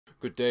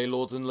Good day,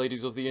 lords and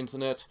ladies of the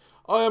internet.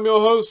 I am your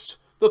host,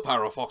 the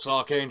Parafox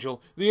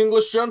Archangel, the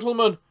English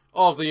gentleman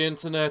of the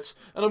internet,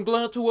 and I'm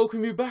glad to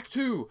welcome you back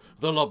to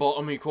the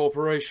Lobotomy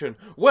Corporation,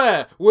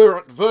 where we're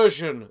at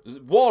version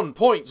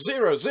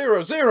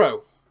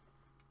 1.000.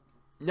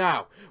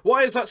 Now,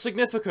 why is that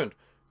significant?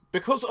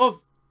 Because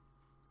of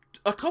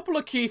a couple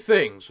of key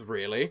things,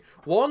 really.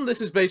 One, this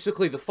is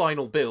basically the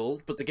final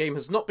build, but the game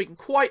has not been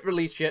quite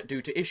released yet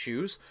due to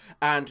issues,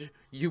 and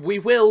we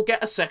will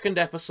get a second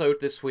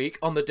episode this week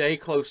on the day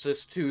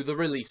closest to the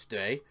release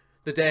day.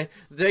 The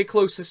day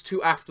closest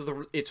to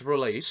after it's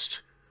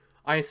released.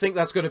 I think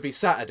that's going to be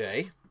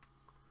Saturday.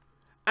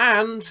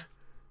 And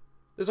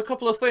there's a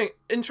couple of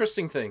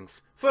interesting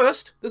things.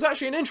 First, there's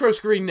actually an intro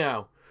screen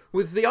now,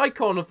 with the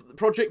icon of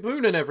Project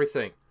Moon and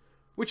everything,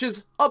 which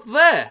is up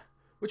there.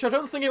 Which I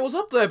don't think it was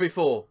up there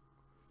before.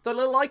 That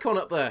little icon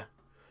up there.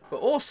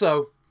 But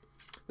also,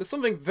 there's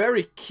something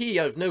very key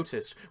I've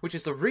noticed, which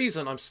is the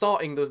reason I'm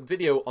starting the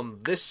video on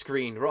this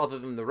screen rather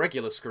than the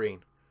regular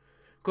screen.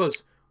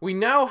 Because we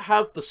now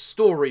have the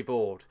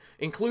storyboard,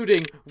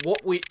 including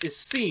what is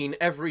seen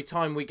every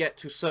time we get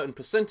to certain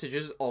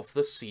percentages of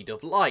the Seed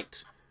of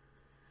Light.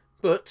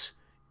 But,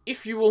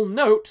 if you will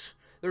note,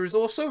 there is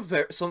also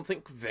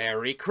something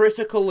very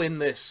critical in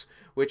this,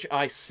 which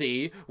I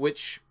see,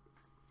 which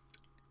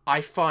I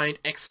find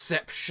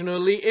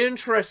exceptionally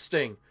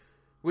interesting,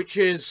 which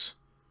is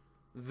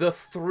the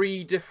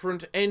 3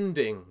 different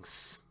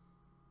endings.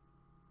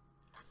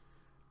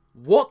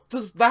 What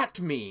does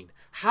that mean?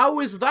 How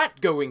is that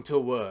going to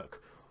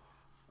work?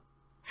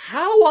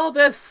 How are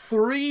there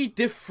 3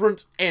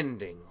 different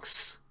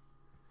endings?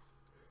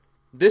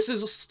 This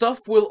is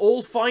stuff we'll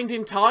all find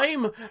in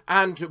time,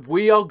 and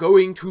we are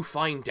going to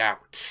find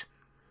out.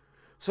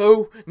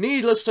 So,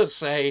 needless to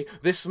say,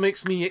 this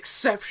makes me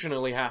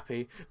exceptionally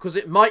happy, because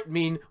it might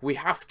mean we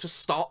have to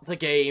start the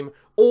game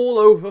all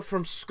over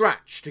from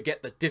scratch to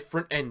get the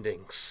different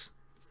endings.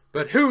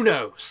 But who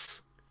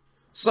knows?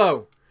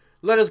 So,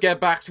 let us get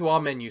back to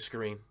our menu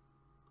screen.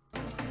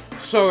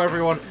 So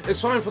everyone,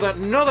 it's time for that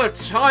another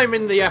time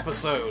in the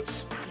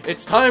episodes.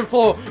 It's time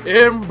for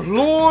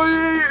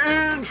employee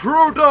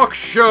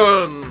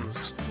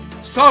introductions!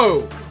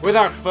 So,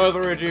 without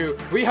further ado,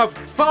 we have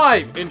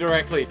 5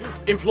 indirectly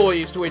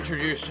employees to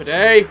introduce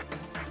today.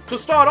 To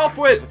start off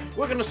with,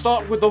 we're going to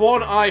start with the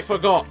one I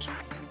forgot.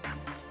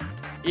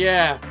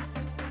 Yeah,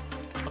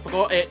 I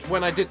forgot it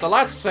when I did the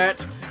last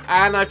set,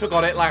 and I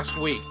forgot it last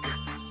week.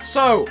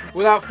 So,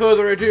 without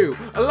further ado,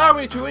 allow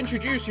me to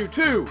introduce you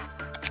to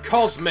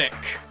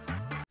Cosmic.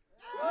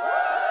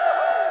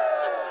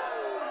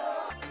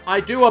 I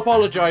do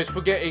apologize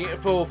for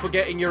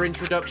forgetting your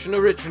introduction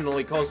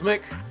originally,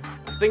 Cosmic.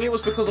 I think it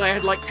was because I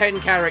had like 10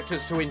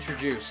 characters to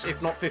introduce,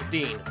 if not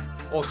 15,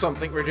 or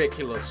something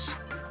ridiculous.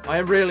 I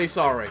am really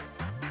sorry.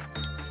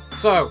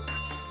 So,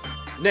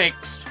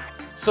 next.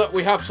 So,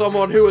 we have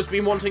someone who has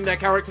been wanting their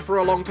character for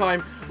a long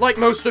time, like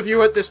most of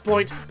you at this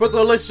point, but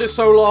the list is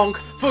so long.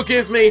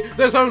 Forgive me,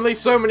 there's only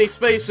so many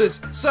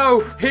spaces.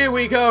 So, here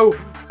we go.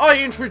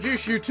 I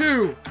introduce you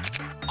to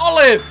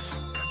Olive!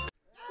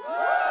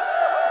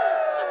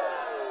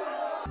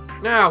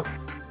 Now,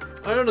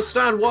 I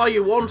understand why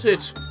you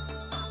wanted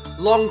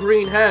long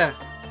green hair,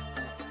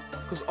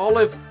 because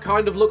Olive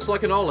kind of looks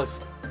like an olive.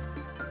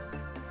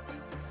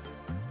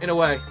 In a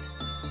way,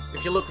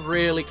 if you look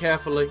really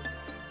carefully.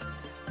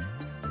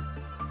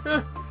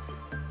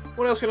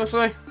 What else can I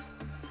say?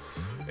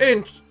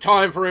 In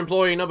time for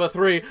employee number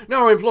 3.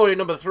 Now employee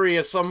number 3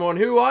 is someone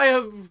who I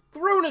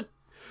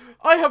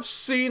have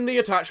seen the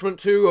attachment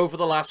to over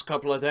the last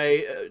couple of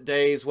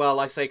days.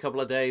 Well, I say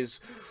couple of days,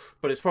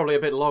 but it's probably a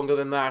bit longer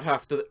than that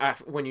after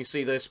when you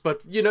see this.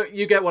 But, you know,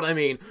 you get what I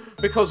mean.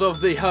 Because of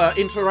her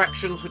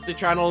interactions with the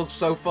channel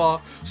so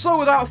far. So,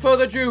 without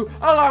further ado,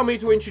 allow me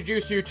to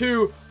introduce you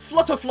to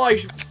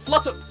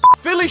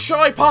Philly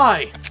Shy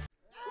Pie!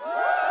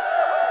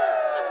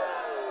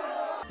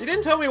 You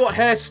didn't tell me what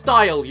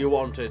hairstyle you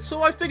wanted,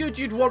 so I figured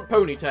you'd want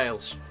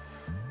ponytails.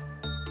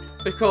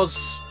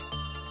 Because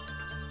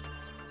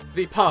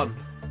the pun.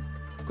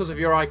 Because of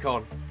your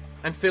icon.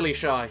 And Philly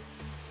Shy.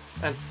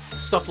 And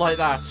stuff like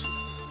that.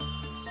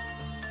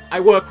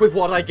 I work with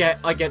what I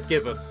get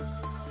given.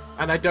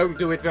 And I don't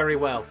do it very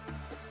well.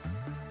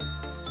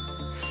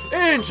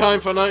 In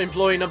time for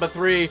employee number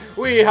 3,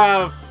 we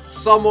have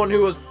someone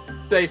who has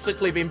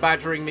basically been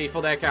badgering me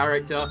for their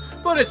character,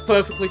 but it's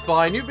perfectly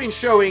fine. You've been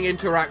showing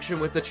interaction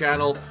with the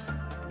channel.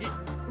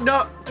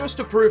 No, just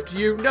to prove to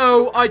you,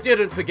 no, I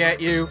didn't forget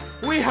you.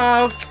 We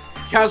have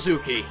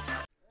Kazuki.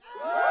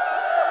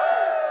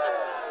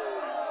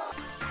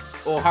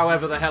 Or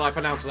however the hell I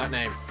pronounce that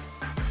name.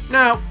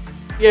 Now,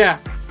 yeah,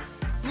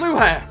 blue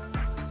hair.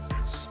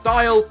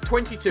 Style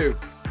 22,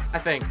 I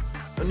think.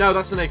 No,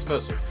 that's the next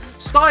person.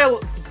 Style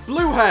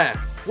blue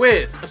hair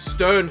with a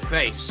stern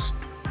face.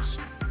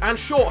 And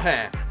short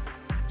hair.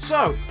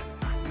 So,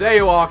 there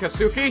you are,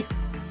 Kazuki.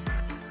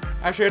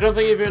 Actually, I don't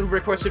think you even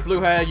requested blue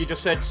hair, you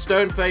just said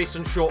stern face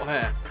and short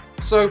hair.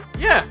 So,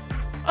 yeah,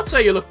 I'd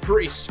say you look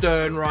pretty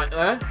stern right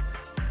there.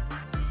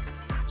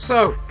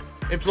 So,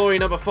 Employee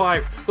number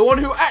 5, the one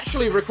who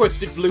actually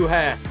requested blue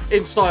hair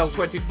in style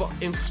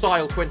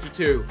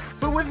 22,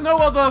 but with no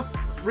other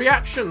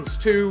reactions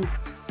to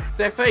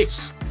their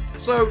face.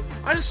 So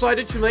I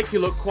decided to make you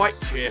look quite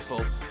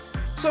cheerful.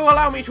 So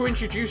allow me to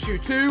introduce you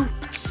to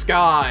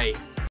Sky.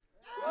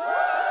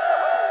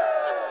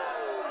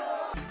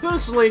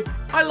 Personally,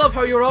 I love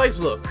how your eyes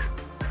look.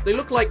 They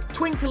look like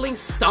twinkling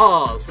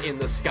stars in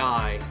the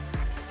sky.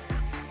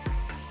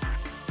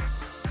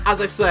 As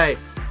I say,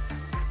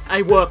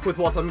 I work with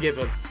what I'm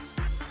given,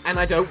 and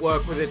I don't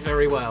work with it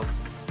very well.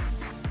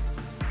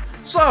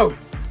 So,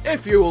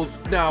 if you will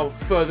now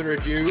further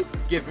ado,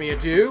 give me a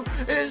due,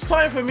 it is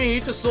time for me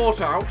to sort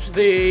out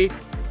the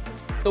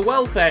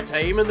welfare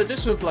team and the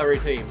disciplinary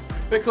team,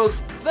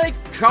 because they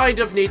kind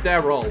of need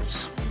their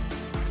roles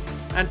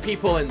and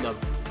people in them.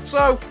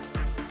 So,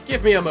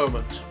 give me a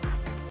moment.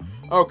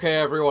 Okay,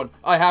 everyone,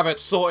 I have it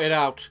sorted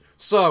out.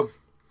 So,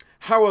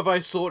 how have I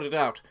sorted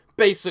out?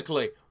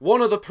 Basically,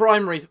 one of the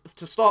primary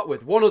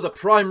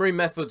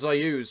methods I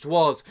used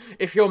was,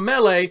 if you're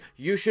melee,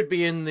 you should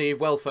be in the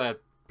welfare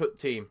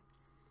team,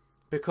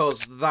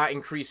 because that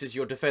increases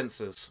your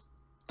defenses.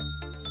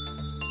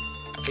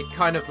 It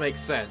kind of makes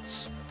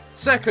sense.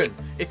 Second,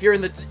 if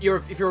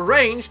you're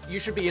ranged, you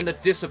should be in the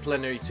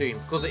disciplinary team,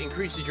 because it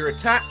increases your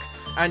attack,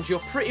 and you're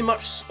pretty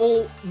much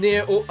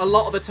a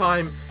lot of the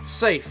time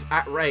safe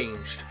at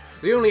ranged.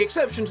 The only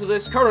exception to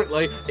this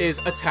currently is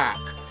attack,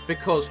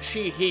 because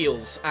she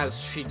heals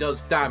as she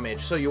does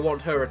damage, so you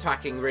want her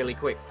attacking really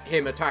quickly.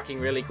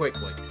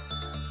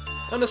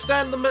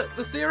 Understand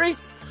the theory?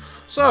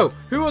 So,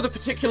 who are the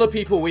particular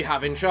people we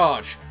have in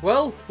charge?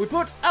 Well, we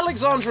put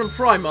Alexandra and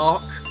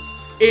Primarch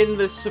in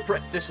the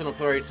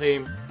disciplinary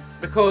team,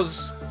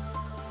 because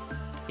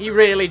he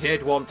really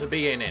did want to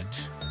be in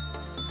it.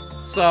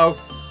 So,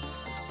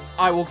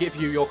 I will give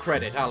you your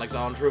credit,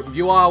 Alexandra.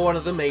 You are one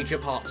of the major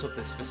parts of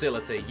this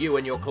facility, you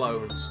and your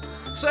clones.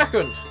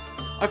 Second,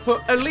 I've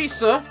put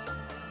Elisa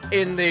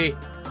in the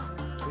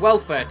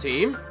welfare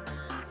team,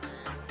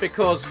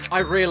 because I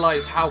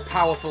realised how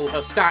powerful her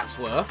stats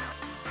were,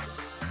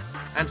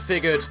 and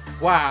figured,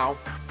 wow,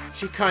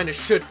 she kind of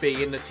should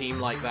be in the team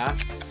like that.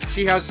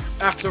 She has,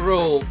 after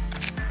all,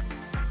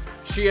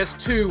 she has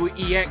 2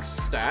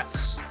 EX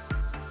stats.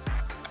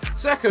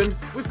 Second,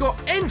 we've got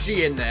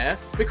NG in there,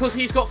 because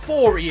he's got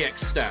 4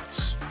 EX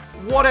stats.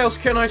 What else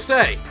can I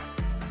say?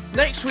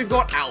 Next, we've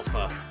got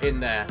Alpha in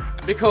there,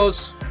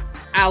 because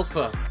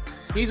Alpha,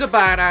 he's a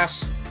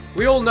badass.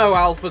 We all know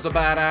Alpha's a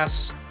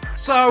badass.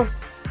 So,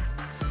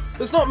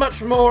 there's not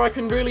much more I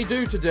can really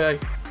do today.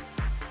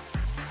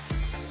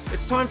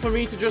 It's time for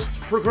me to just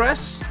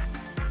progress,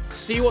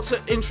 see what's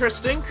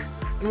interesting,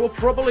 and we'll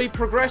probably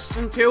progress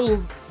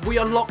until we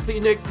unlock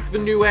the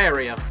new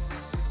area.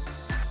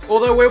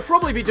 Although we'll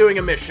probably be doing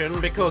a mission,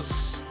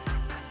 because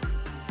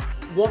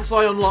once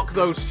I unlock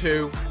those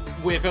 2,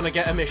 we're going to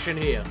get a mission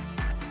here.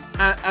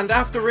 And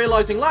after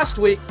realising last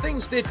week,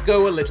 things did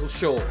go a little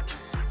short.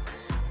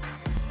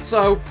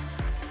 So,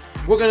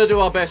 we're going to do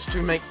our best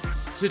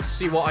to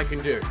see what I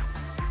can do.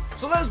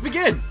 So let's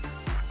begin!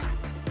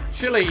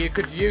 Chili, you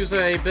could use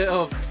a bit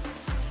of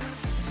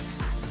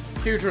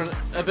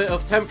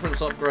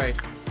temperance upgrade.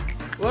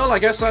 Well, I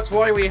guess that's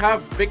why we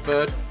have Big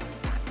Bird.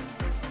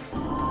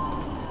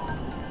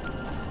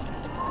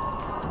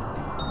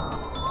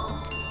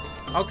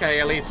 Okay,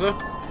 Elisa.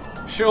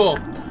 Sure.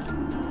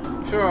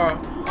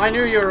 I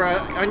knew you were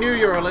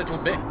a little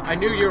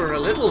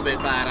bit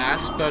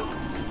badass, but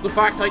the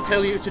fact I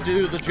tell you to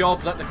do the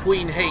job that the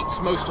Queen hates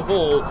most of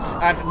all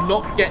and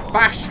not get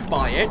bashed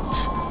by it,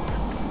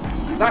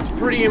 that's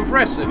pretty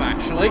impressive,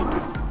 actually.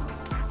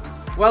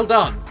 Well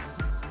done.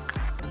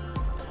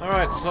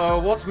 Alright, so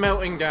what's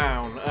melting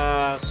down?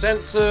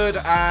 Censored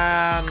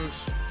and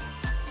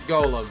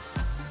Golem.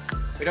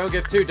 We don't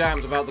give 2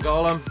 damns about the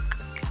Golem.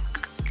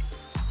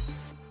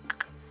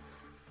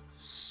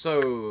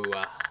 So,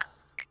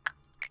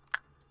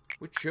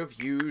 which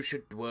of you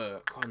should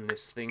work on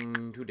this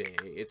thing today?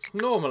 It's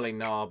normally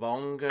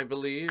Narbong, I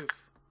believe.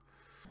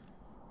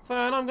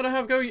 Then I'm gonna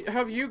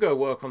have you go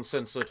work on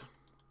Censored,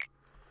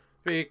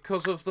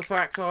 because of the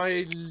fact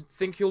I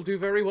think you'll do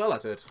very well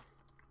at it.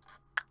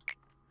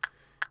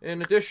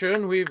 In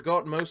addition, we've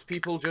got most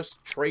people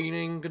just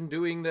training and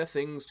doing their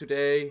things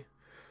today.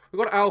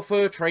 We've got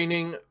Alpha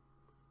training.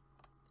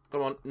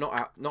 Come on,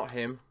 not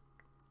him.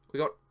 We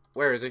got,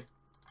 where is he?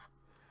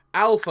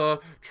 Alpha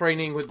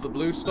training with the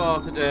Blue Star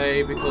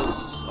today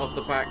because of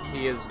the fact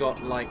he has got,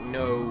 like,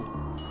 no...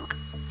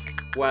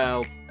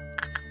 Well...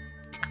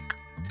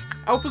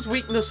 Alpha's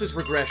weakness is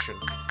regression.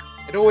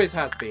 It always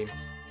has been.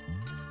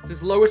 It's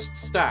his lowest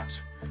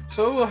stat.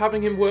 So we're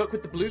having him work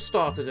with the Blue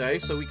Star today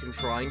so we can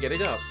try and get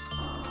it up.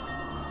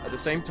 At the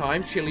same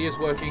time, Chili is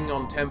working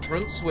on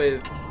Temperance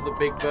with the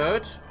Big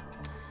Bird.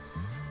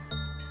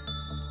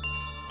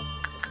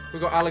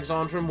 We've got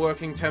Alexandra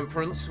working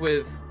Temperance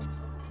with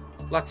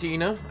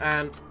Latina,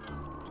 and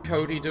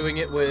Cody doing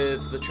it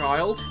with the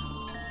child.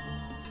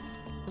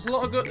 There's a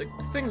lot of good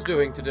things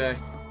doing today.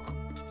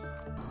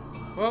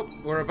 Well,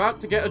 we're about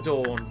to get a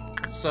dawn,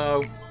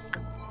 so...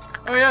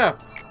 Oh yeah,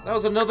 That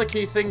was another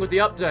key thing with the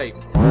update.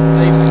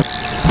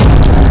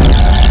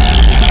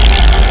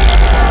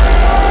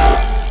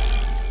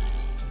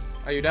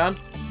 Are you done?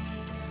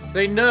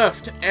 They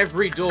nerfed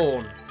every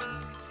dawn.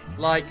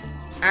 Like,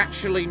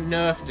 actually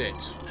nerfed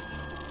it.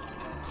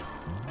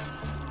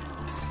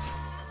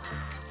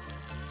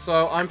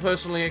 So, I'm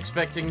personally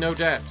expecting no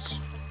deaths.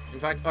 In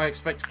fact, I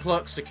expect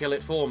clerks to kill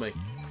it for me.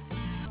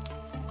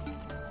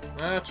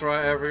 That's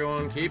right,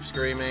 everyone. Keep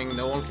screaming.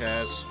 No one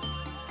cares.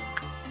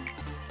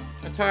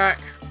 Attack.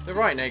 They're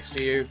right next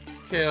to you.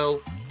 Kill.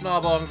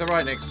 Narbong, they're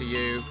right next to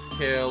you.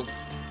 Kill.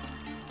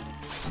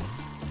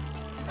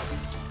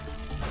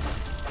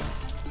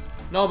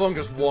 Narbong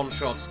just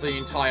one-shots the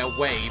entire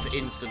wave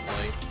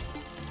instantly.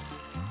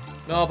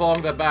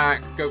 Narbong, they're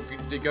back.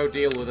 Go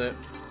deal with it.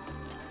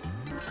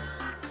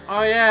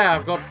 Oh yeah,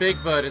 I've got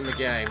Big Bird in the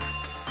game.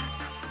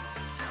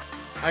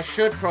 I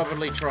should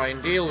probably try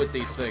and deal with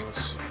these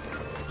things.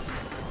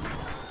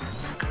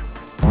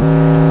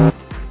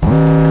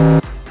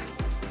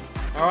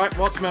 Alright,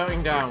 what's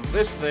melting down?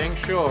 This thing?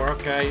 Sure,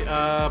 okay.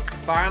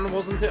 Than,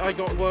 wasn't it? I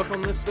got work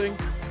on this thing?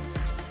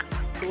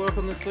 To work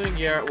on this thing?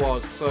 Yeah, it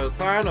was. So,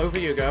 Than, over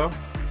you go.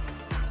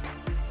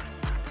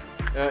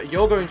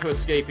 You're going to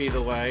escape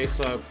either way,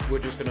 so we're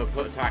just going to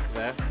put attack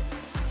there.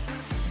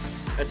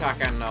 Attack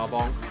and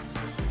Narbong.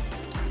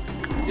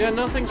 Yeah,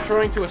 nothing's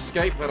trying to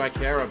escape that I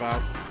care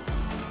about.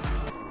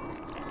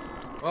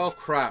 Well,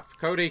 crap.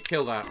 Cody,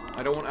 kill that.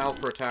 I don't want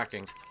Alpha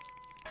attacking.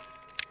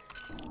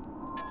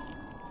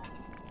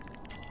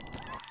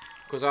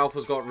 Because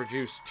Alpha's got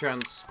reduced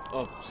chance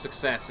of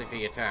success if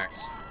he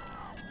attacks.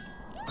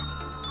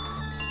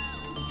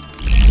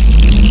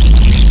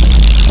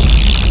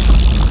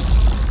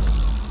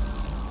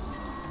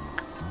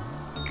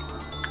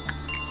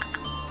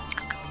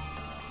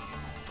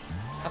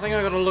 I think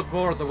I gotta look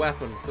more at the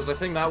weapon, because I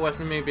think that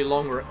weapon may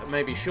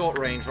be short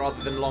range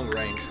rather than long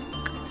range.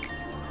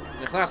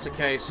 And if that's the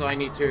case, I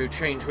need to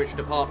change which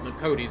department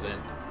Cody's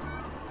in.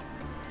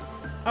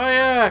 Oh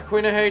yeah,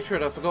 Queen of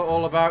Hatred, I forgot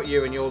all about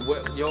you and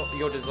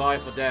your desire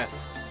for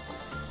death.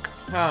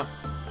 Huh.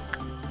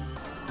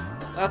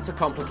 That's a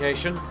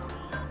complication.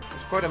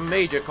 It's quite a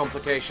major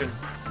complication.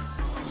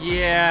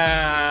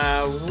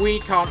 Yeah, we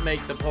can't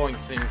make the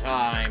points in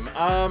time.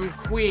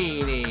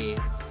 Queenie.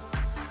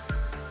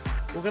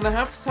 We're gonna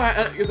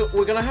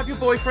have your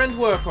boyfriend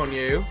work on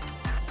you,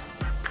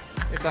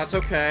 if that's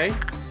okay.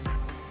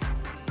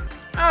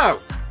 Oh!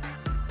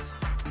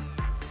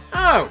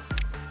 Oh!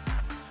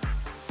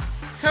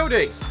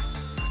 Cody!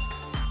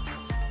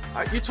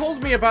 You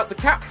told me about the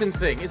captain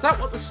thing. Is that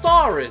what the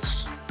star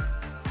is?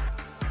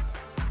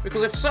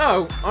 Because if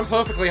so, I'm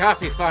perfectly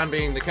happy Than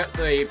being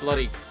the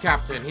bloody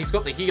captain. He's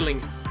got the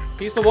healing.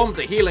 He's the one with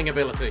the healing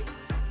ability.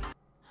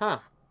 Huh.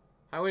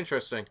 How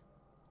interesting.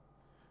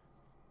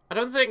 I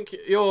don't think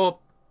your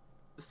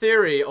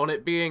theory on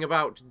it being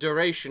about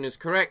duration is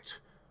correct,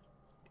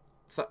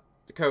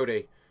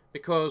 Cody.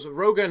 Because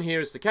Rogan here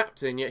is the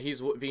captain, yet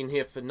he's been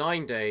here for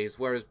 9 days,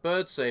 whereas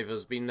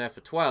Birdsaver's been there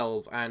for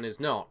 12 and is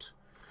not.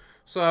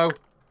 So,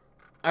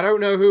 I don't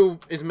know who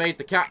is made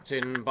the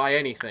captain by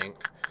anything.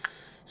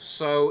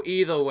 So,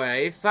 either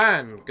way,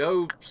 Than,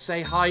 go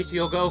say hi to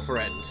your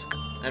girlfriend.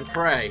 And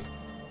pray.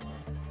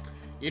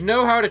 You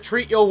know how to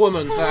treat your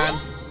woman, Than.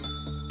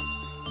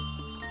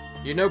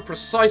 You know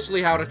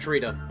precisely how to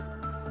treat her.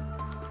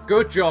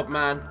 Good job,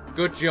 man.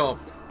 Good job.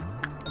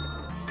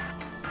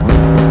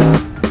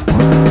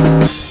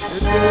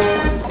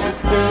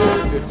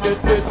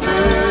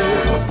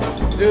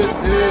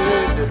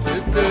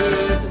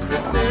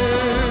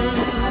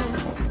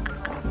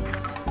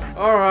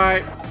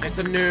 Alright, it's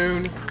a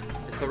noon.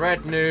 It's the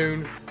red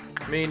noon.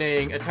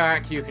 Meaning,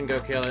 attack, you can go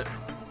kill it.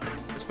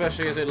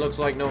 Especially as it looks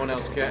like no one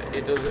else cares.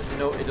 It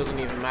doesn't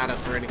even matter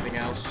for anything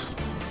else.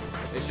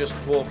 It's just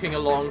walking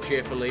along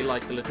cheerfully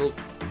like the little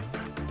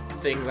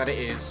thing that it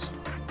is.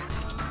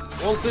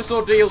 Once this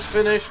ordeal's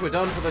finished, we're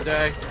done for the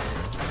day.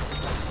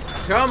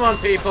 Come on,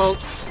 people!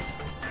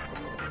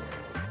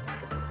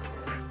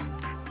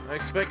 I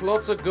expect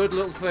lots of good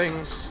little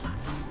things.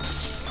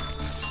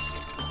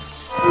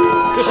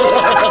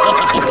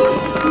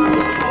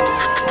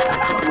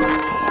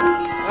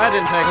 That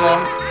didn't take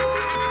long.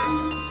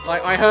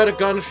 Like, I heard a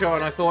gunshot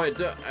and I thought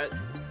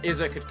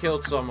Izek had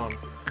killed someone.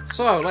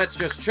 So, let's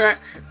just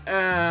check,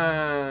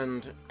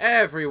 and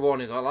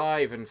everyone is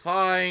alive and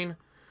fine.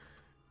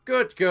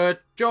 Good, good.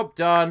 Job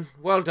done.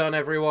 Well done,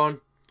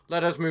 everyone.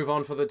 Let us move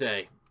on for the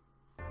day.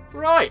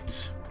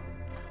 Right.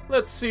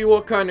 Let's see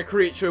what kind of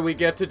creature we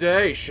get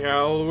today,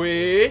 shall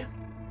we?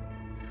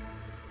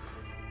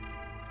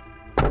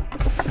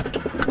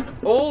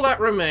 All that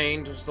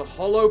remained was the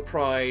hollow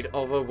pride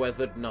of a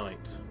weathered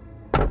night.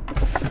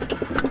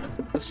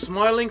 The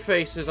smiling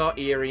faces are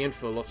eerie and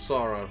full of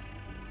sorrow.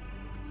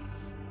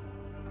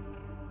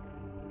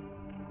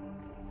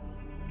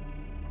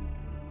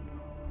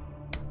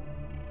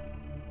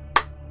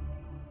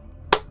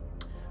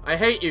 I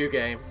hate you,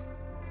 game.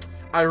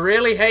 I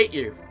really hate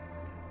you.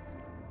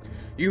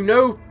 You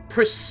know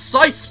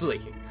precisely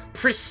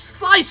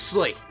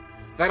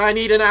that I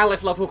need an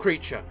Aleph level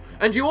creature.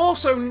 And you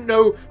also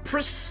know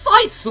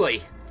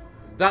precisely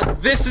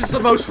that this is the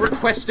most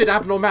requested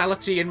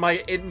abnormality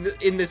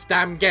in this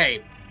damn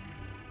game.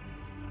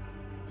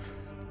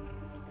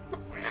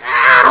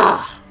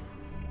 Ah!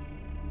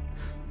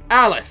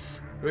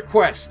 Aleph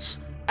requests.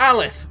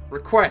 Aleph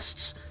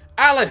requests.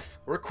 Aleph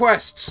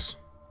requests.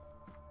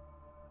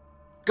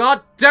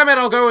 God damn it,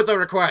 I'll go with the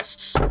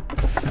requests.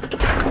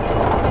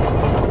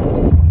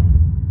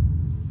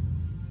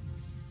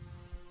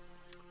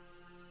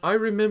 I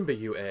remember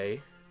you, eh?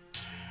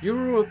 You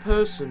were a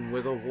person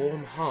with a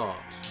warm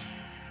heart.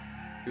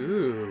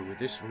 Ooh,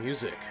 this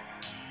music.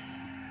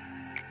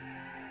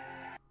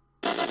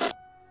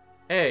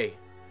 A.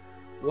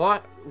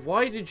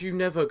 Why did you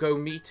never go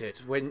meet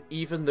it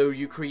even though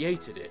you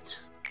created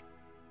it?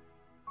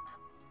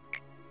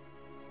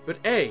 But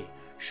A,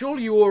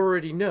 surely you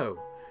already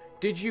know.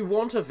 Did you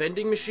want a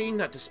vending machine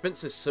that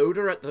dispenses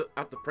soda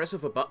at the press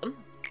of a button?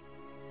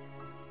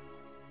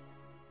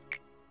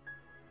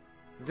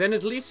 Then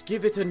at least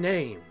give it a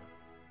name.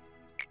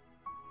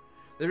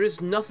 There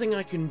is nothing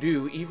I can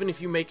do even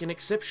if you make an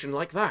exception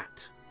like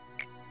that.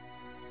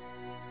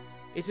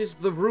 It is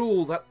the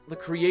rule that the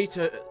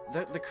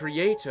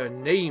creator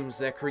names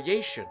their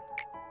creation.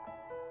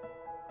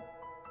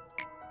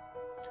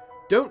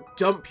 Don't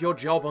dump your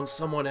job on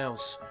someone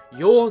else.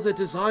 You're the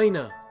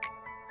designer.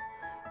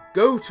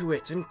 Go to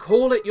it and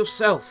call it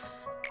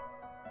yourself.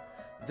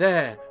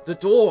 There, the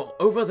door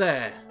over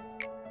there.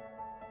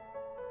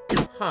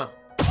 Huh.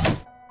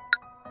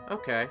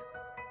 Okay.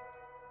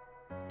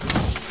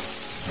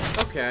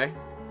 Okay.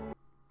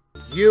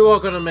 You are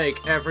gonna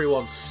make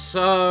everyone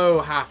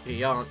so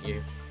happy, aren't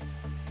you?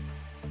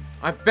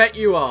 I bet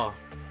you are.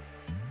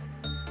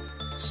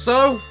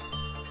 So,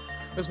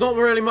 there's not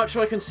really much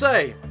I can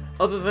say,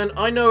 other than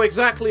I know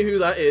exactly who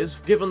that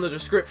is, given the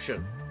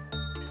description.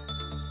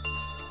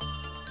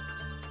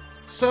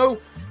 So,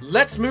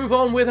 let's move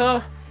on with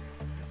her.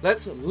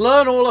 Let's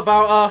learn all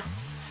about her.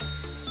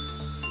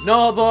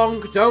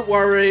 Narbong, don't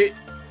worry,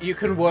 you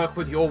can work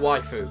with your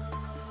waifu.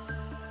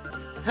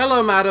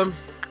 Hello, madam.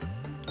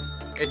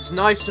 It's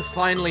nice to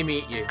finally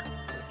meet you.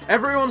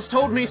 Everyone's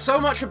told me so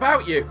much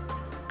about you.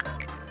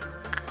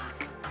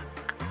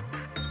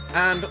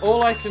 And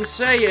all I can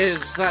say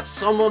is that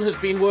someone has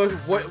been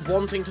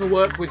wanting to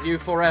work with you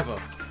forever.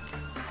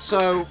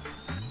 So,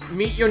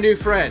 meet your new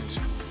friend.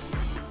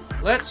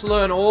 Let's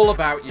learn all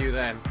about you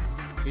then.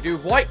 You do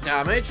white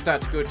damage,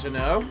 that's good to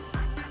know.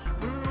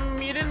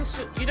 You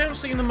don't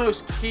seem the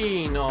most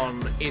keen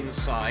on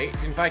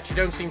insight. In fact, you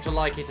don't seem to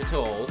like it at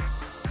all.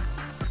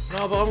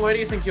 Narbong, where do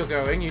you think you're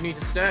going? You need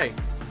to stay.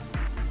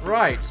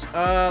 Right,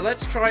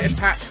 let's try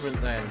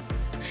attachment then.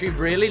 She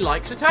really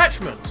likes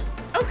attachment.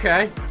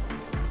 Okay.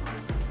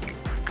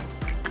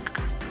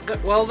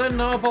 Well then,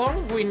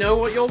 Narbong, we know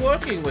what you're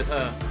working with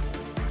her.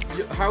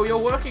 How you're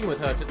working with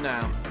her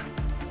now.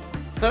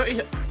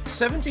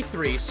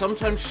 73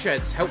 sometimes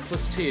sheds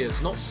helpless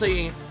tears, not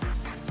saying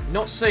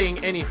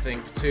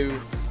anything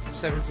to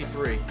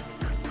 73.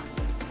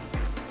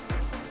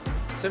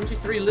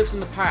 73 lives in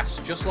the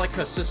past, just like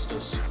her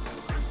sisters.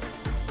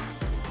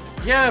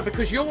 Yeah,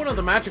 because you're one of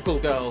the magical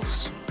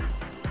girls.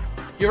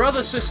 Your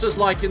other sister's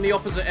like in the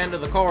opposite end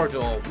of the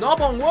corridor.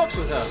 Narbong works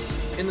with her,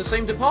 in the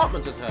same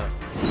department as her.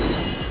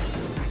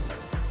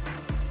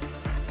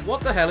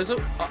 What the hell is it?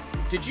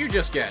 Did you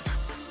just get?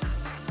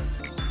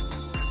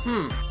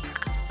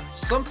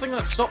 Something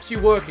that stops you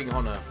working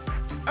on her.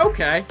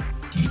 Okay.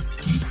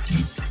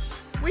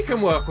 We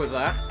can work with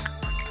that.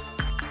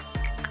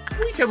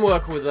 We can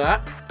work with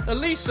that.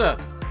 Elisa,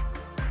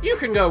 you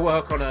can go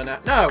work on her now.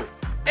 No,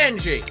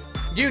 Engie,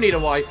 you need a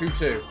waifu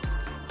too.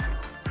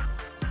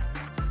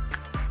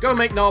 Go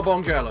make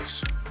Narbong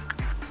jealous.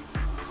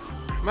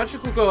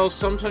 Magical Girl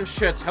sometimes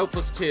sheds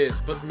helpless tears,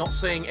 but not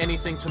saying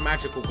anything to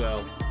Magical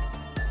Girl.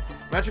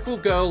 Magical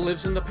Girl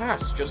lives in the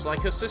past, just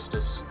like her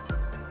sisters.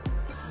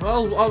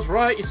 Well, I was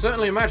right, you're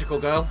certainly a magical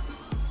girl.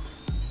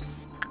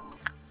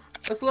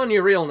 Let's learn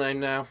your real name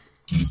now.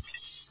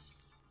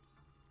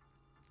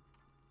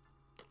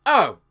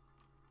 Oh!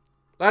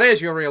 That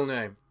is your real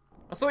name.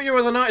 I thought you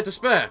were the Knight of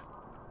Despair.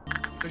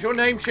 Does your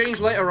name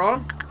change later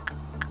on?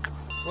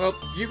 Well,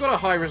 you got a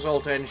high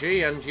result,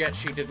 NG, and yet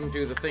she didn't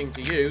do the thing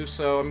to you,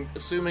 so I'm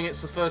assuming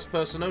it's the first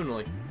person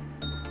only.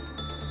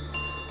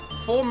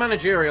 4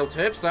 managerial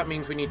tips, that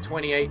means we need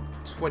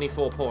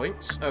 24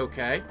 points.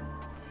 Okay.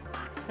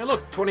 Hey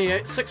look,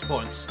 6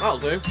 points. That'll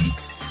do.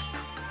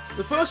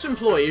 The first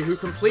employee who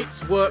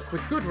completes work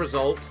with good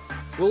result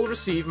will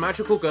receive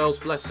Magical Girl's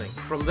blessing.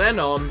 From then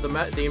on,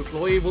 the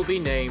employee will be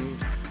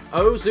named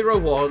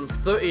 001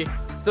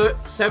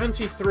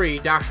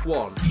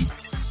 73-1.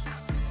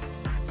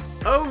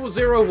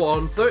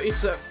 001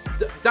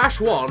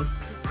 37-1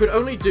 could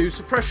only do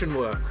suppression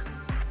work.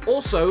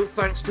 Also,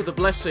 thanks to the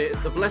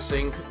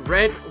blessing,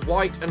 red,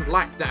 white, and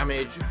black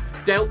damage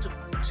dealt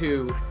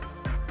to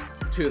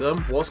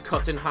them was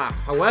cut in half.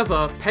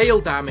 However, pale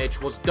damage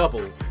was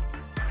doubled.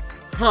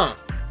 Huh.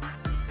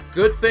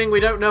 Good thing we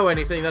don't know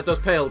anything that does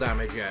pale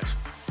damage yet.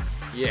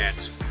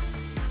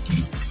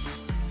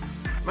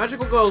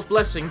 Magical Girl's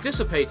blessing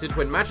dissipated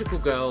when Magical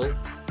Girl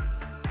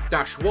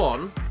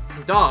 -1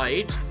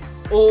 died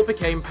or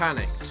became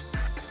panicked.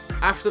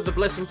 After the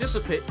blessing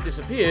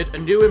disappeared, a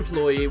new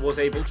employee was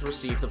able to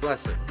receive the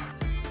blessing.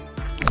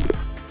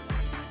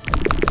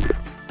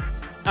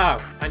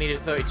 Oh, I needed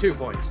 32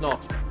 points,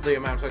 not the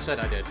amount I said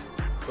I did.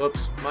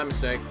 Oops, my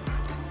mistake.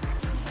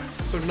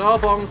 So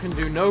Narbonne can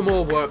do no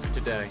more work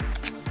today.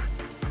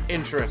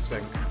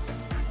 Interesting.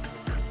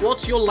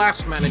 What's your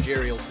last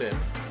managerial tip?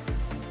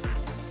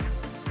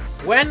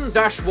 When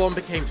 -1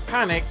 became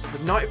panicked, the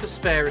Knight of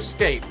Despair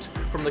escaped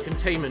from the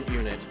containment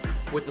unit,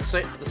 with the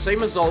same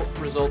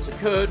results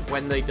occurred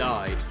when they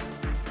died.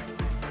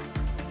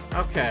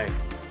 Okay.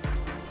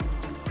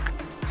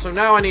 So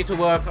now I need to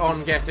work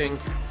on getting...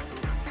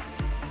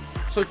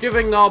 So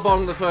giving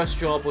Narbonne the first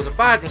job was a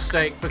bad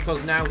mistake,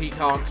 because now he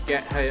can't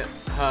get her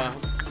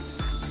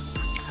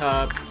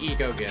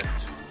ego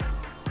gift.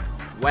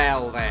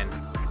 Well then.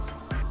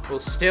 We'll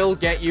still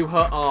get you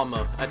her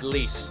armor, at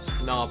least,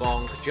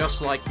 Narbonne,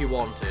 just like you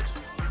wanted.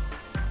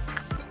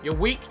 You're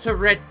weak to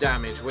red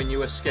damage when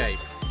you escape.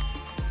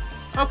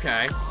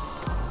 Okay.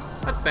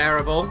 That's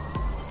bearable.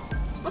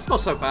 That's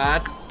not so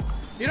bad.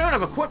 You don't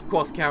have a Quip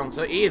Quoth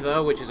counter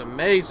either, which is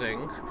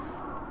amazing.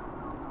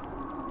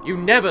 You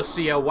never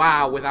see a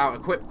WoW without a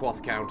Quip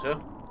Quoth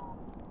counter.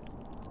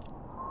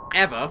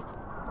 Ever.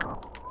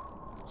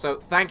 So,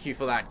 thank you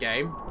for that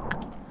game.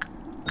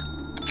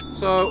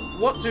 So,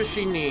 what does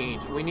she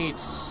need? We need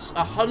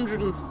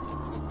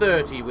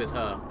 130 with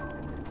her.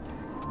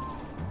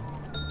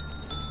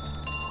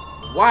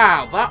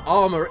 Wow, that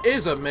armor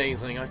is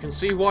amazing. I can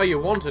see why you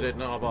wanted it,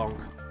 Narbonne.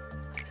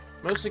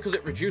 Mostly because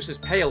it reduces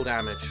pale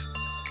damage.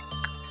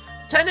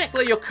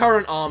 Technically, your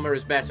current armor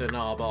is better,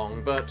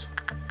 Narbonne, but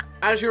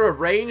as you're a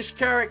ranged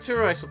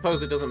character, I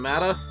suppose it doesn't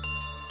matter.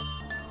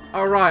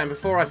 Alright, and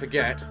before I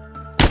forget,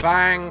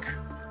 bang,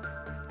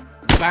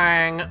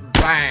 bang,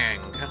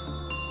 bang.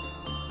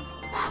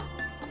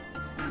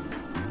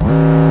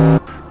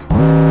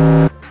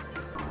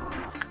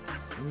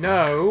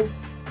 No,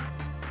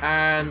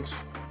 and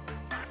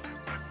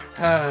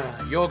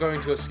you're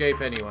going to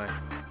escape anyway.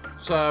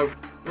 So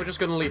we're just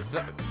gonna leave.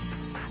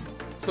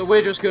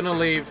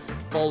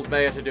 Bold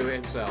Bear to do it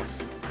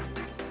himself.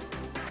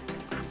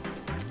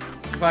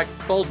 In fact,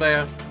 Bold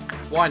Bear,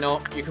 why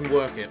not? You can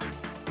work it.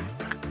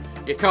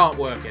 You can't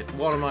work it.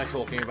 What am I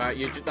talking about?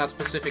 That's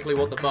specifically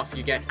what the buff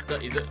you get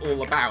is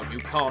all about. You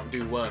can't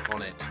do work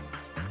on it.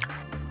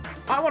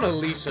 I want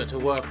Elisa to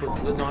work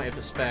with the Knight of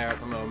Despair at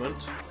the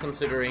moment,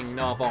 considering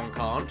Narbonne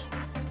can't.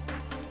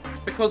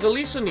 Because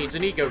Elisa needs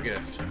an ego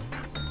gift.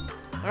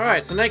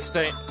 Alright, so next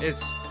day,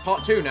 it's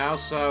part 2 now,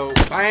 so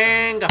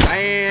bang,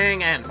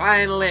 bang, and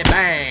finally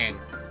bang!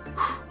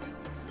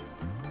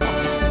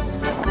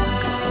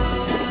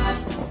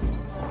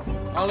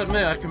 I'll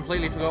admit, I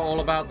completely forgot all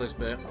about this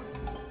bit.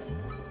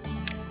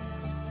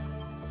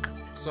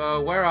 So,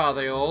 where are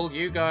they all?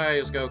 You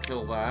guys go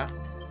kill that.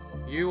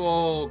 You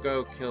all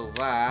go kill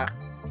that.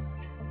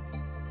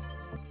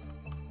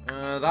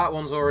 That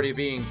one's already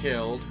being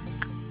killed.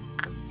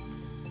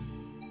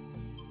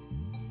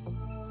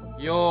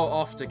 You're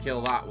off to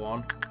kill that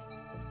one.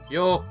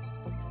 You're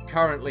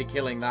currently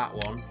killing that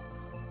one.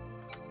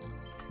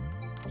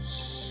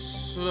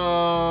 So,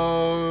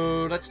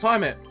 let's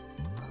time it.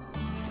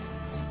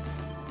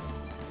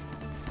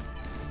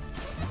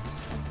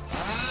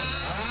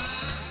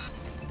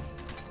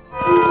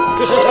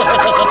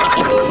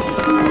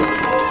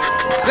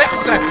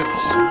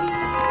 Seconds.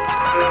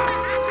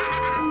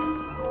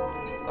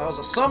 That was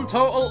a sum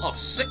total of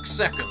 6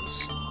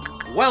 seconds.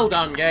 Well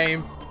done,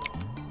 game.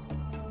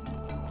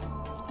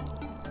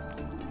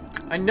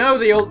 I know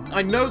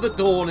the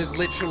Dawn is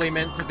literally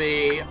meant to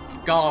be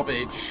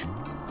garbage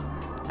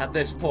at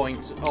this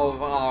point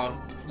of our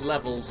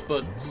levels,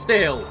 but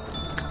still.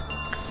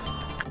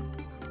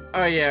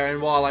 Oh yeah,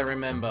 and while I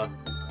remember.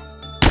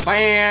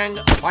 Bang,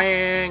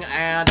 bang,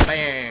 and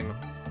bang.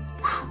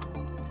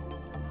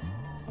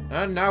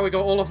 And now we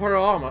got all of her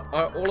armor,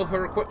 all of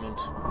her equipment.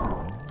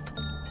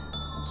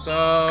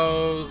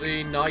 So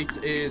the knight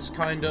is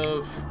kind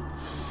of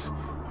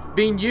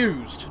being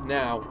used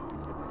now,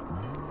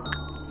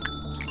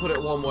 to put it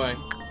one way.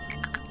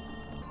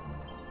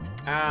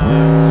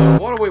 And so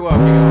what are we working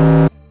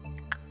on?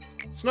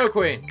 Snow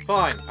Queen,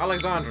 fine.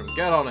 Alexandrum,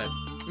 get on it.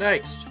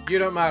 Next, you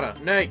don't matter.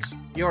 Next,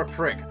 you're a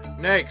prick.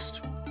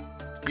 Next,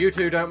 you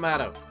two don't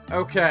matter.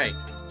 Okay,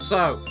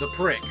 so the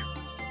prick.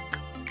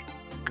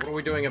 What are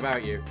we doing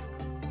about you?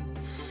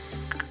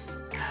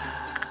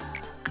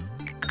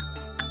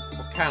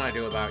 What can I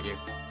do about you?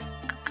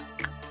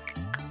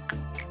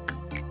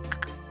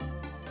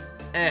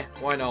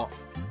 Why not?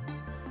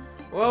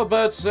 Well,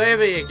 Bird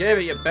Saver, you gave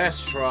it your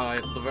best try,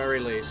 at the very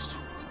least.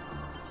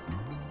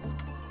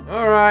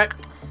 Alright.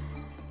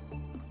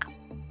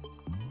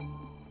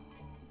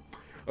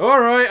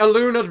 Alright,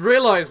 Aluna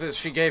realizes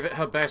she gave it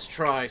her best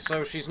try,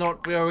 so she's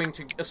not going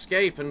to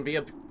escape and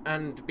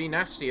be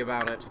nasty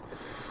about it.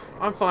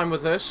 I'm fine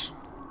with this.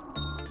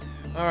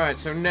 Alright,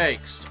 so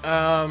next.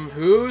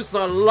 Who's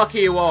the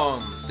lucky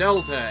ones?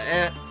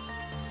 Delta,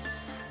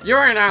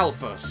 You're an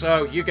alpha,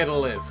 so you get to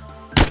live.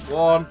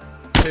 1,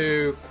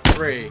 2,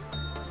 3.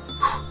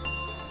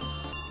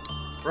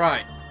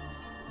 Right.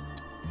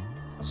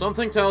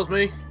 Something tells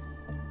me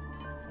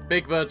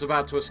Big Bird's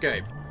about to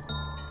escape.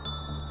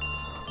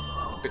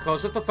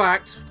 Because of the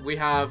fact we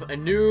have a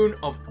noon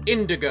of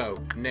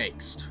indigo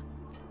next.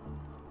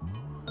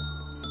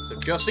 So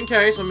just in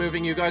case, I'm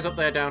moving you guys up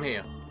there down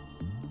here.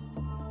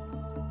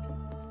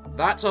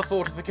 That's our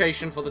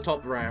fortification for the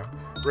top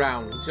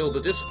round until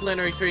the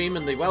disciplinary team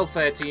and the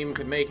welfare team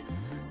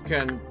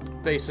can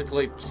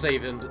basically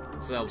save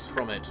themselves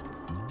from it.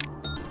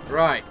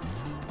 Right.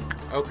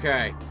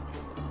 Okay.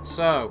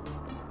 So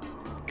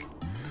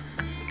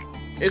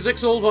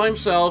Isaac's all by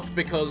himself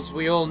because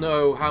we all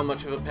know how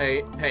much of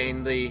a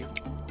pain the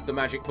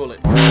magic bullet.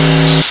 So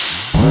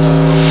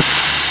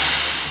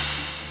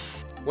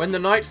when the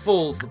night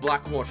falls, the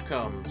Black Watch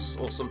comes,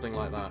 or something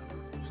like that.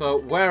 So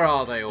where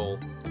are they all?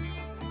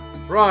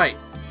 Right.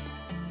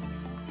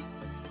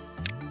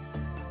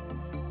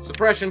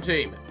 Suppression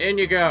team, in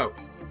you go.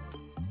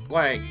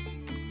 Wait,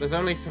 there's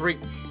only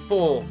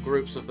 4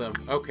 groups of them.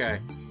 Okay.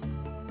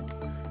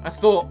 I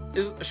thought,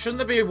 shouldn't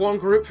there be one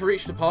group for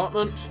each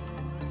department?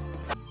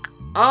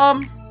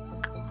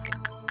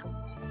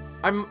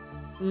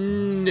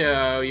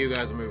 No, you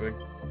guys are moving.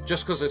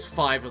 Just because there's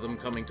 5 of them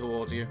coming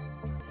towards you.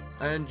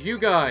 And you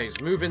guys,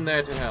 move in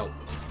there to help.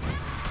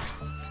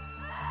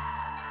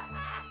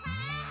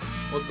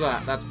 What's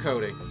that? That's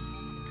Cody.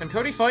 Can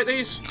Cody fight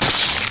these?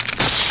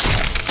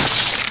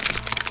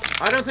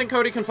 I don't think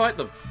Cody can fight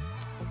them.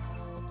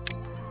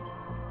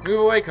 Move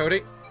away,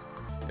 Cody.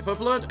 If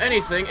I've learned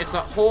anything, it's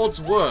that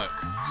hordes work.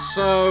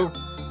 So,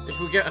 if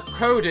we get a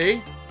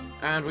Cody,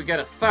 and we get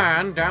a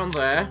Than down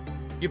there,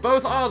 you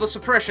both are the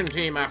suppression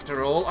team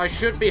after all. I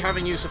should be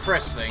having you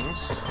suppress things.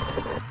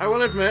 I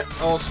will admit,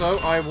 also,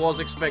 I was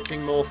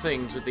expecting more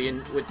things with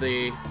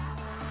it.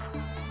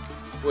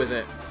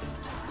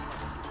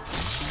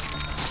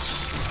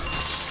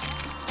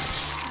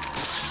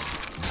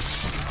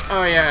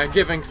 Oh yeah,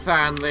 giving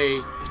Than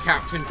the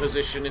captain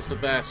position is the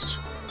best.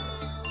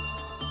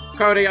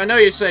 Cody, I know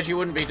you said you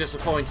wouldn't be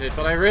disappointed,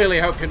 but I really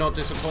hope you're not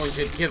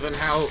disappointed given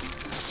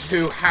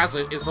who has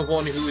it is the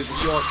one who is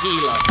your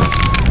healer.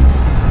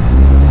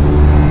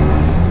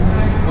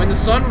 When the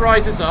sun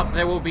rises up,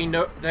 there will be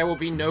no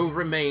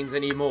remains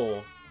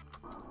anymore.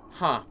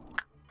 Huh.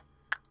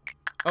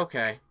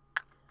 Okay.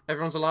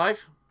 Everyone's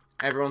alive?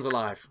 Everyone's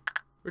alive.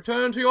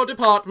 Return to your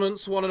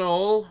departments, one and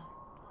all.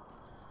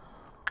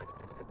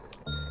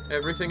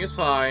 Everything is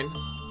fine.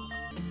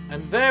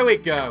 And there we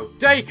go.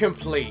 Day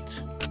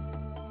complete.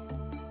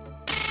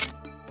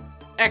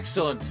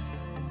 Excellent.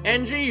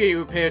 NG,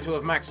 you appear to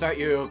have maxed out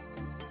your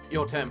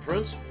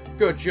temperance.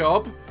 Good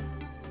job.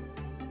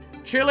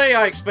 Chile,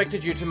 I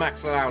expected you to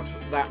max that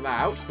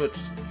out, but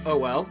oh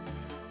well.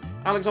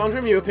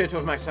 Alexandrum, you appear to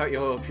have maxed out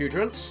your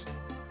pudrance.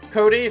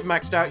 Cody, you've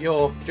maxed out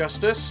your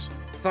justice.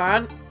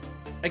 Than,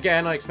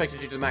 again, I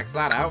expected you to max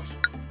that out.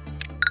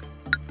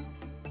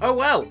 Oh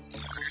well.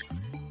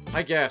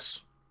 I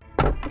guess.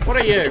 What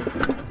are you?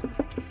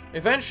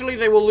 Eventually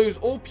they will lose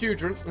all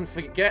pudrance and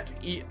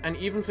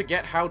even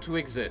forget how to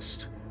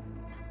exist.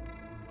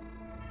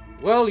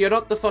 Well, you're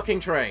not the fucking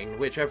train,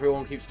 which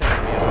everyone keeps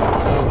telling me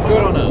about, so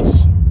good on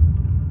us.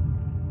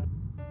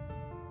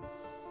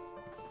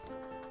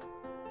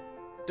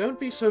 Don't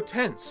be so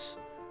tense.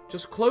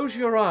 Just close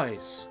your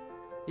eyes.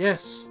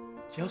 Yes,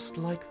 just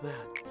like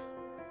that.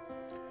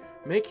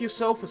 Make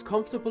yourself as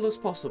comfortable as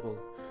possible,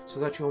 so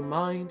that your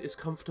mind is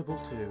comfortable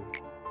too.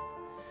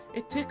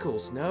 It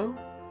tickles, no?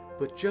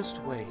 But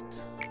just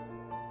wait.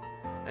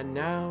 And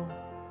now,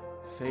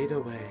 fade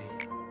away.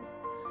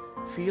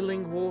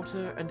 Feeling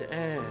water and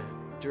air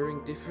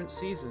during different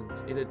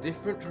seasons, in a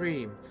different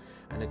dream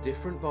and a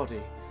different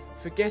body,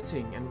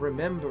 forgetting and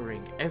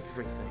remembering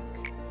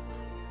everything.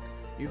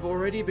 You've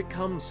already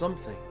become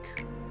something.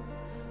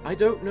 I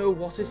don't know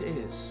what it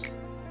is,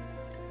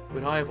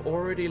 but I have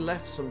already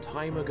left some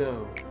time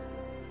ago.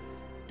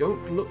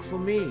 Don't look for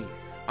me.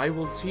 I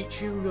will teach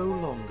you no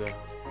longer.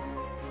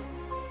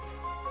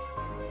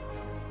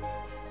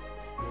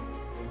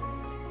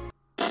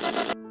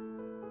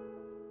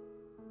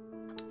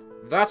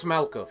 That's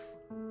Malkuth.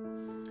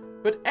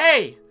 But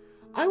hey!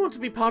 I want to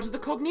be part of the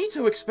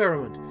Cognito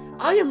experiment.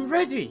 I am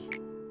ready!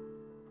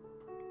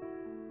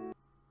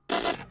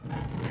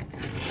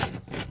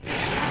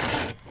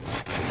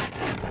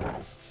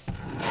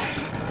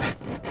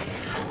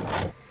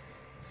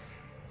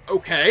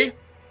 Okay.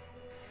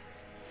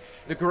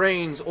 The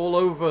grains all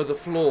over the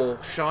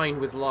floor shine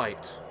with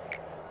light.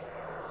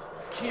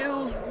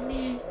 Kill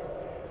me.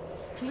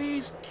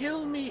 Please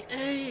kill me,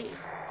 A.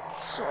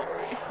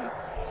 Sorry.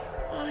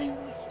 I'm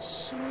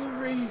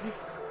sorry.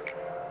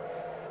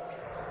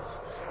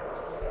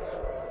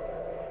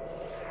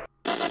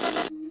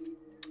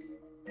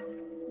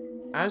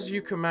 As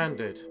you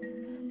commanded,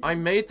 I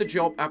made the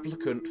job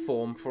applicant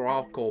form for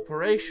our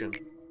corporation.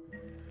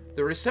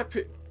 The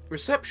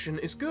reception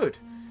is good.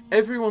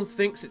 Everyone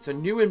thinks it's a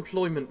new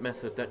employment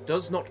method that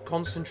does not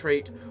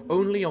concentrate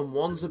only on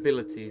one's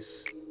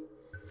abilities.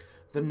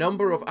 The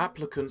number of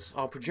applicants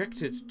are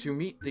projected to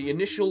meet the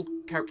initial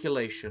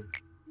calculation.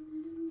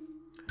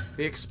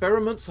 The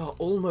experiments are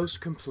almost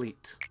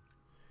complete.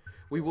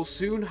 We will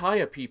soon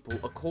hire people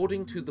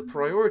according to the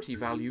priority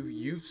value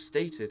you've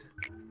stated.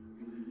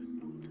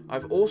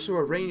 I've also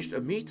arranged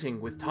a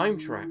meeting with Time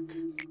Track.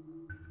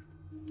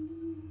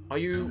 Are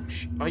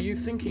you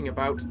thinking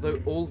about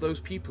all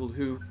those people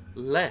who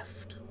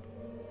left?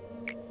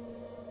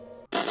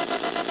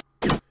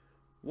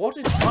 What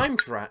is Time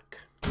Track?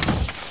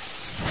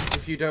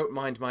 If you don't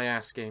mind my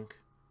asking.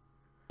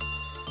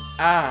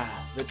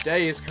 Ah, the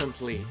day is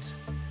complete.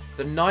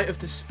 The night of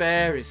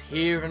despair is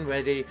here and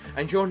ready,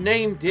 and your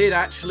name did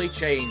actually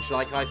change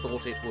like I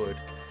thought it would.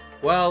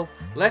 Well,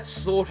 let's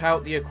sort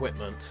out the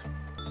equipment.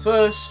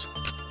 First,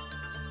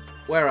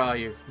 where are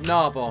you?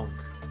 Narbong.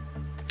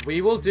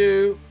 We will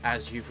do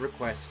as you've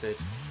requested.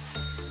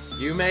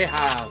 You may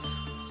have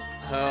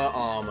her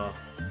armor.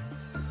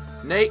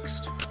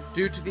 Next,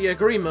 due to the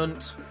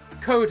agreement,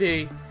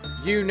 Cody,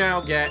 you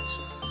now get...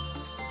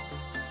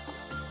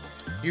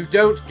 You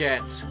don't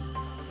get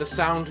the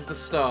sound of the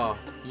star,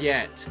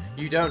 yet.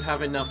 You don't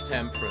have enough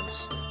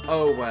temperance.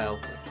 Oh well.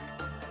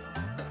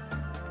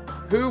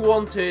 Who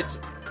wanted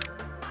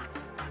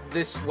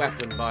this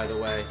weapon, by the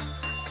way?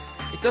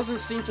 It doesn't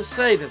seem to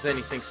say there's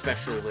anything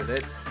special with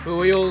it, but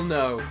we all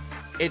know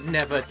it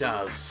never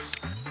does.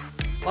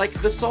 Like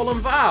the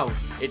Solemn Vow,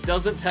 it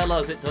doesn't tell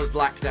us it does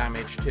black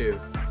damage too.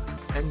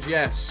 And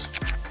yes,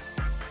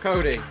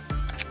 Cody,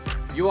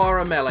 you are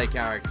a melee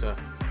character.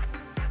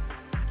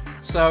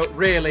 So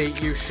really,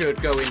 you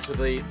should go into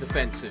the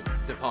defensive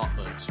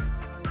department.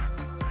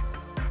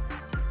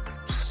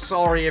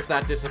 Sorry if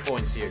that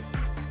disappoints you.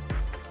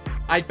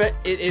 I bet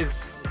it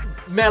is...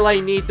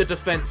 Melee need the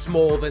defense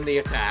more than the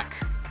attack.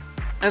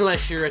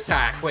 Unless you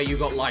attack where you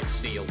got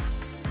lifesteal.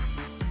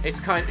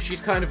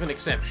 She's kind of an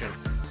exception.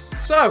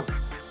 So,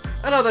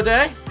 another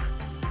day.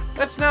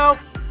 Let's now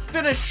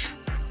finish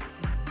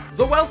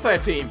the welfare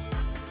team.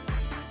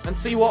 And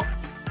see what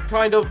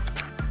kind of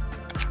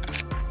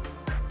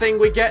thing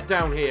we get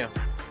down here.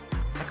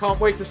 I can't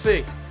wait to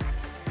see.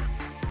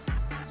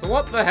 So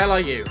what the hell are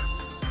you?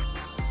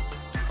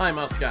 I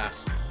must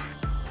ask.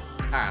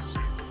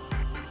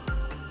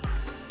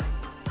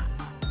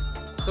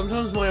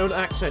 Sometimes my own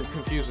accent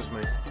confuses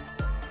me.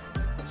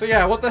 So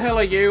yeah, what the hell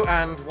are you,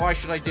 and why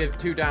should I give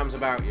two damns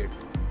about you?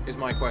 Is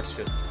my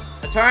question.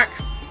 Attack,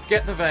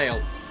 get the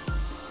veil.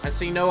 I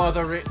see no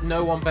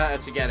one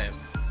better to get it.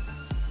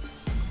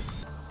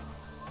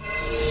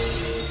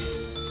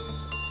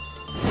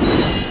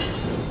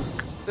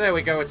 There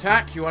we go,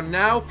 attack. You are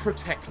now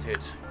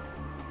protected.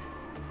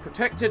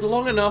 Protected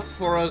long enough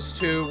for us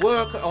to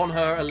work on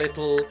her a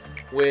little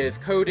with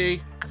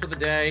Cody for the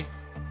day.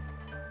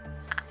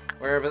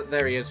 Wherever,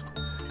 there he is.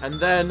 And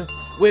then,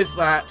 with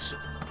that,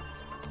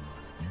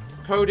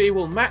 Cody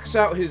will max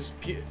out his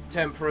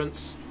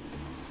temperance,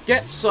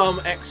 get some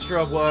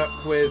extra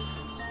work with,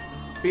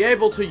 be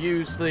able to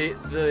use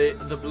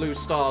the Blue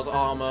Star's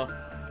armor,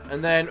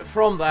 and then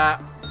from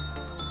that,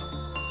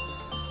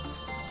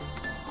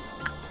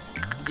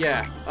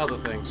 yeah, other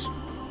things.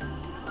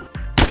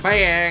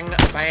 Bang,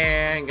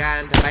 bang,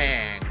 and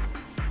bang.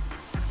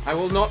 I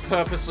will not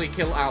purposely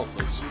kill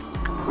alphas.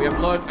 We have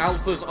learned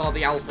alphas are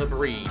the alpha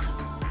breed.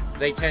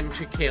 They tend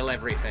to kill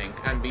everything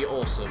and be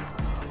awesome.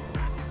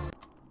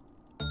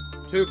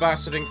 Two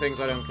bastarding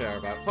things I don't care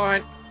about.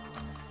 Fine.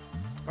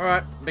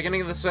 Alright,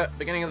 beginning of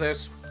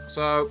this.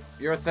 So,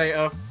 you're a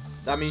theta.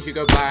 That means you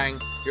go bang.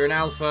 You're an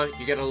alpha,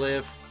 you get to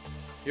live.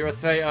 You're a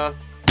theta.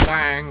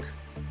 Bang.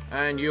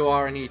 And you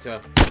are an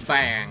eta.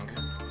 Bang.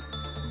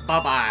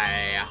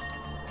 Bye-bye.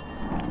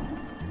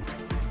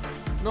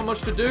 Not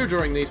much to do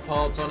during these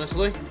parts,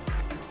 honestly.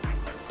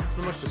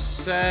 Not much to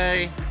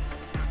say.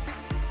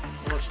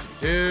 Not much to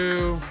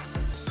do.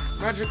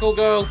 Magical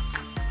girl.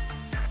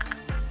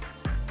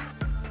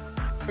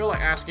 I feel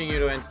like asking you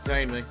to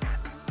entertain me.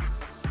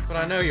 But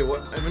I know you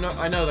would.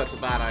 I know that's a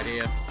bad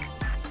idea.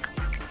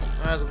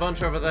 There's a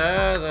bunch over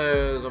there.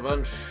 There's a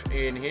bunch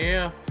in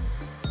here.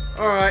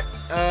 Alright.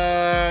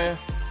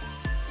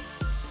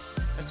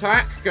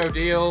 Attack, go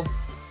deal.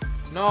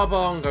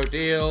 Narbong, go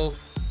deal.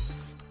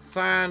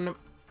 Than,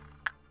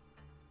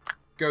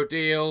 go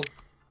deal.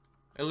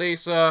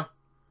 Elisa,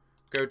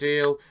 go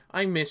deal.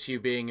 I miss you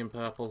being in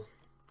purple.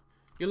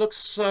 You look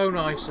so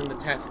nice in the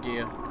Teth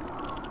gear.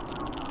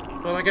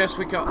 But I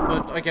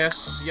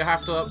guess you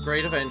have to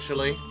upgrade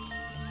eventually.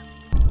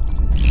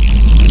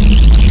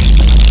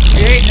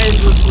 Create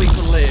endlessly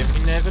to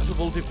live.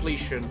 Inevitable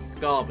depletion.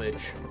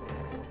 Garbage.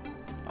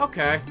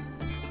 Okay.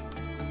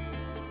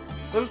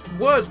 Those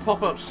words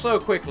pop up so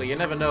quickly, you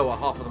never know what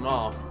half of them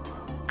are.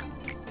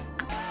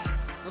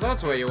 So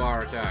that's where you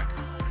are, attack.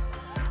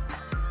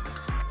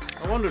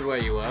 I wondered where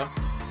you were.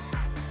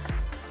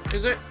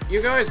 Is it?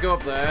 You guys go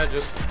up there,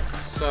 just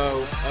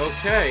so...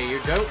 Okay, you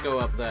don't go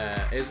up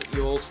there.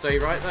 You all stay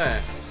right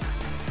there.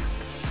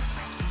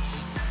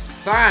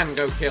 Than,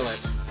 go kill it.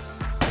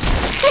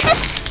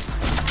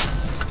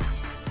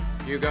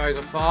 You guys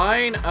are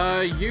fine.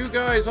 You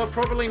guys are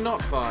probably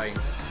not fine.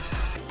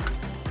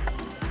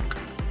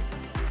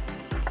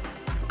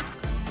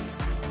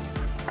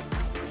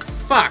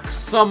 Fuck,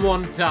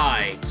 someone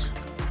died.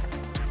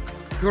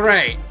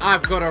 Great,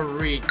 I've got to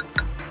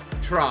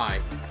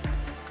retry.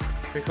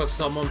 Because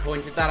someone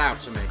pointed that out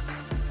to me.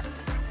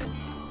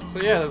 So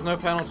yeah, there's no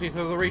penalty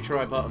for the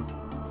retry button.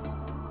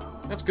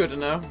 That's good to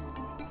know.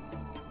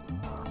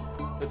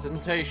 The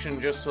temptation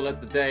just to let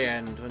the day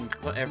end and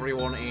put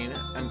everyone in,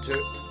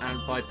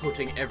 and by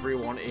putting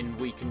everyone in,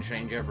 we can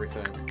change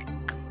everything.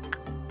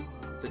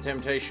 The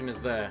temptation is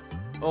there.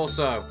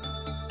 Also,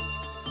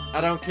 I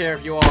don't care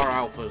if you are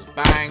alphas.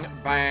 Bang,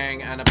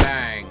 bang, and a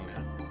bang.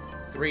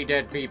 3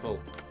 dead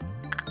people.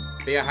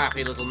 Be a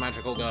happy little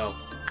magical girl.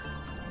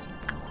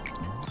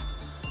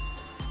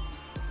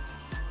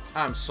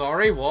 I'm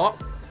sorry, what?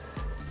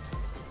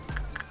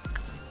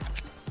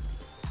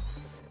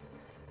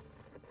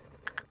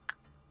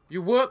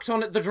 You worked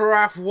on it the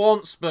giraffe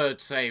once, Bird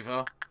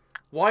Saver.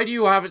 Why do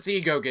you have its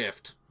ego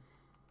gift?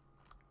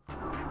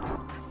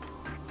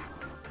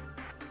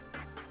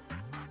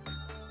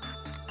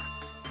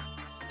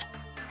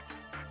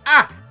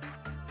 Ah!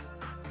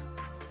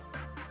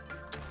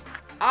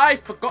 I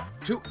forgot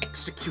to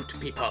execute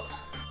people.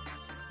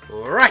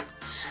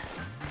 Right.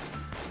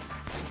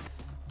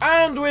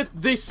 And with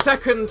the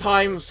second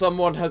time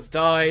someone has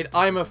died,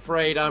 I'm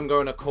afraid I'm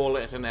going to call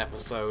it an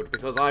episode,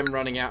 because I'm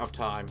running out of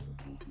time.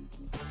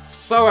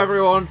 So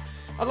everyone,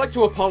 I'd like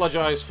to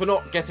apologise for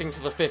not getting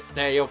to the 5th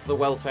day of the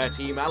welfare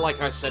team,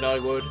 like I said I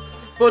would,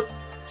 but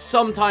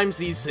sometimes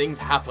these things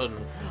happen.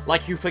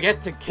 Like you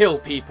forget to kill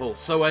people,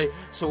 so a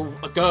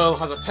girl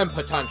has a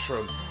temper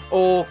tantrum,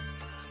 or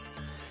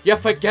you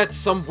forget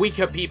some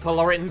weaker people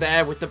are in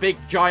there with the big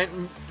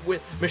giant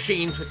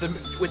machines with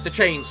the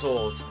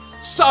chainsaws.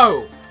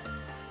 So,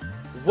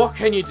 what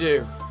can you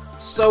do?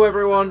 So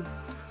everyone,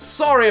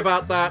 sorry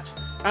about that,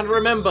 and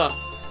remember,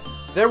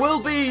 there will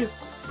be,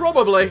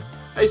 probably,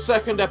 a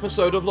second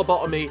episode of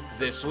Lobotomy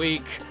this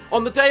week,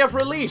 on the day of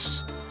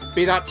release,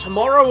 be that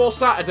tomorrow or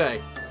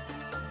Saturday.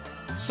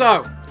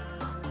 So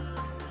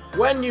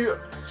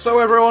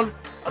everyone,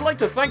 I'd like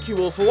to thank you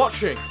all for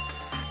watching.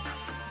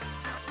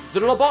 The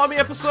Lobotomy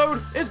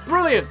episode is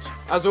brilliant,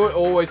 as it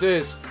always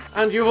is,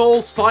 and you've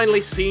all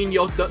finally seen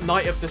your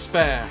Night of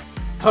Despair.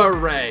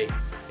 Hooray!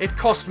 It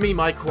cost me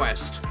my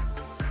quest.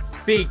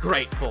 Be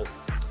grateful.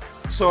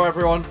 So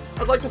everyone,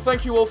 I'd like to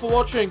thank you all for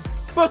watching,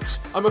 but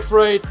I'm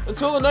afraid,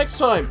 until the next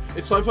time,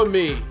 it's time for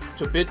me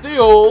to bid thee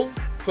all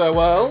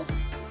farewell,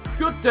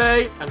 good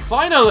day, and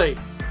finally,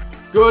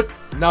 good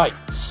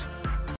night.